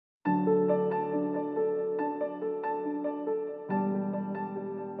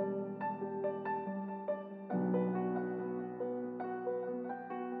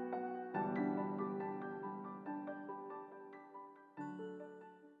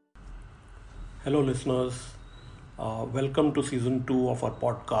Hello, listeners. Welcome to season 2 of our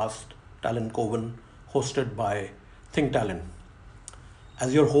podcast, Talent Coven, hosted by Think Talent.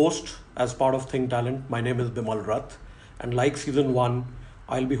 As your host, as part of Think Talent, my name is Bimal Rath, and like season 1,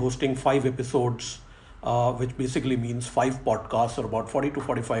 I'll be hosting 5 episodes, which basically means 5 podcasts or about 40 to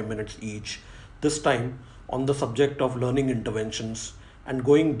 45 minutes each, this time on the subject of learning interventions and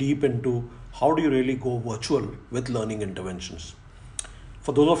going deep into how do you really go virtual with learning interventions.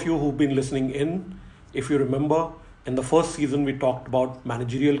 For those of you who've been listening in, if you remember, in the first season we talked about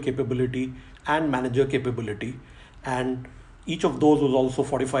managerial capability and manager capability, and each of those was also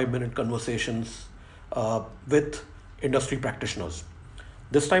 45-minute conversations with industry practitioners.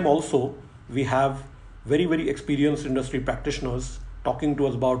 This time also, we have very, very experienced industry practitioners talking to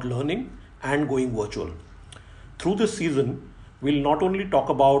us about learning and going virtual. Through this season, we'll not only talk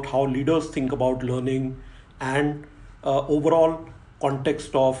about how leaders think about learning and overall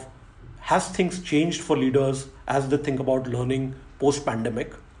context of has things changed for leaders as they think about learning post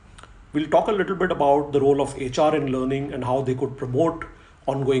pandemic. We'll talk a little bit about the role of HR in learning and how they could promote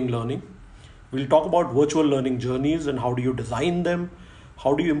ongoing learning. We'll talk about virtual learning journeys and how do you design them,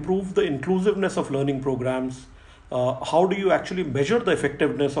 how do you improve the inclusiveness of learning programs, how do you actually measure the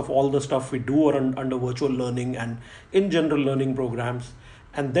effectiveness of all the stuff we do under virtual learning and in general learning programs.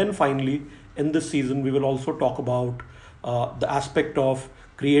 And then finally, in this season, we will also talk about the aspect of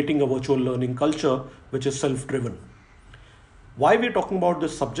creating a virtual learning culture which is self driven. Why we're talking about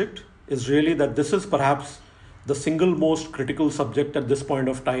this subject is really that this is perhaps the single most critical subject at this point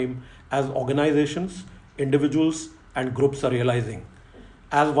of time as organizations, individuals, and groups are realizing.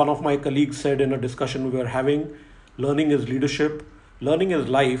 As one of my colleagues said in a discussion we were having, learning is leadership, learning is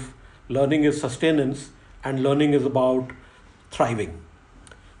life, learning is sustenance, and learning is about thriving.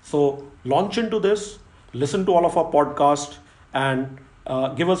 So launch into this, listen to all of our podcasts, and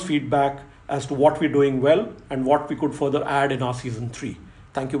give us feedback as to what we're doing well and what we could further add in our season 3.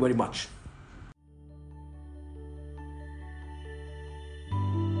 Thank you very much.